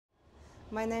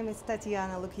My name is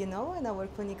Tatiana Lukiyanova and I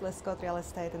work for Nicholas Scott Real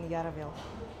Estate in Yaraville.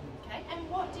 Okay, and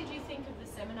what did you think of the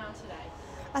seminar today?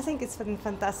 I think it's been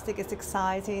fantastic, it's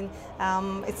exciting,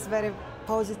 it's very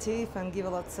positive and give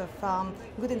lots of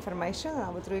good information.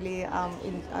 I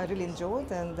really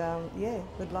enjoyed and yeah,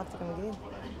 would love to come again.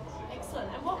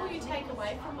 Excellent, and what will you take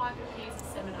away from Michael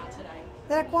Kies' seminar today?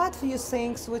 There are quite a few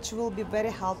things which will be very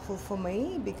helpful for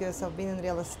me because I've been in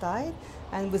real estate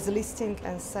and with listing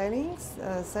and sales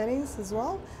as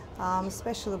well,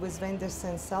 especially with vendors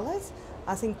and sellers.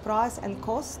 I think price and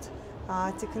cost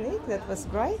technique, that was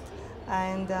great,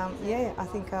 and yeah, I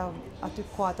think I took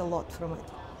quite a lot from it.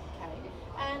 Okay,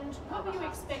 and what were you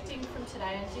expecting from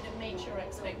today, and did it meet your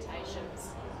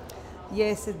expectations?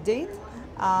 Yes, it did.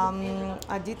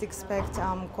 I did expect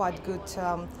quite good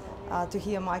to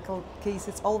hear Michael Kies.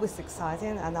 It's always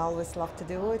exciting and I always love to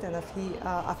do it, and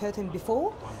I've heard him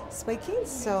before speaking,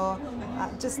 so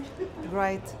just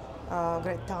great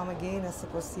time again, I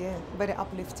suppose. Yeah, very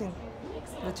uplifting,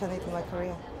 which I need in my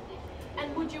career.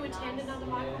 And would you attend another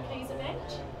Michael Kies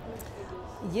event?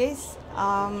 Yes,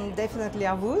 definitely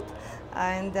I would,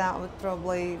 and I would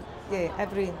probably, yeah,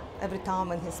 every time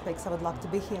when he speaks I would love to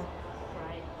be here.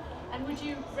 Great. And would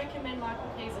you recommend Michael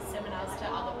Kies' seminars to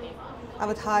other people? I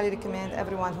would highly recommend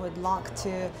everyone who would like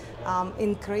to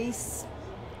increase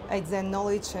their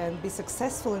knowledge and be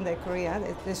successful in their career,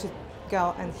 they should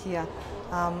go and hear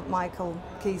Michael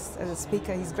Kies as a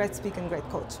speaker. He's a great speaker and great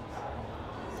coach.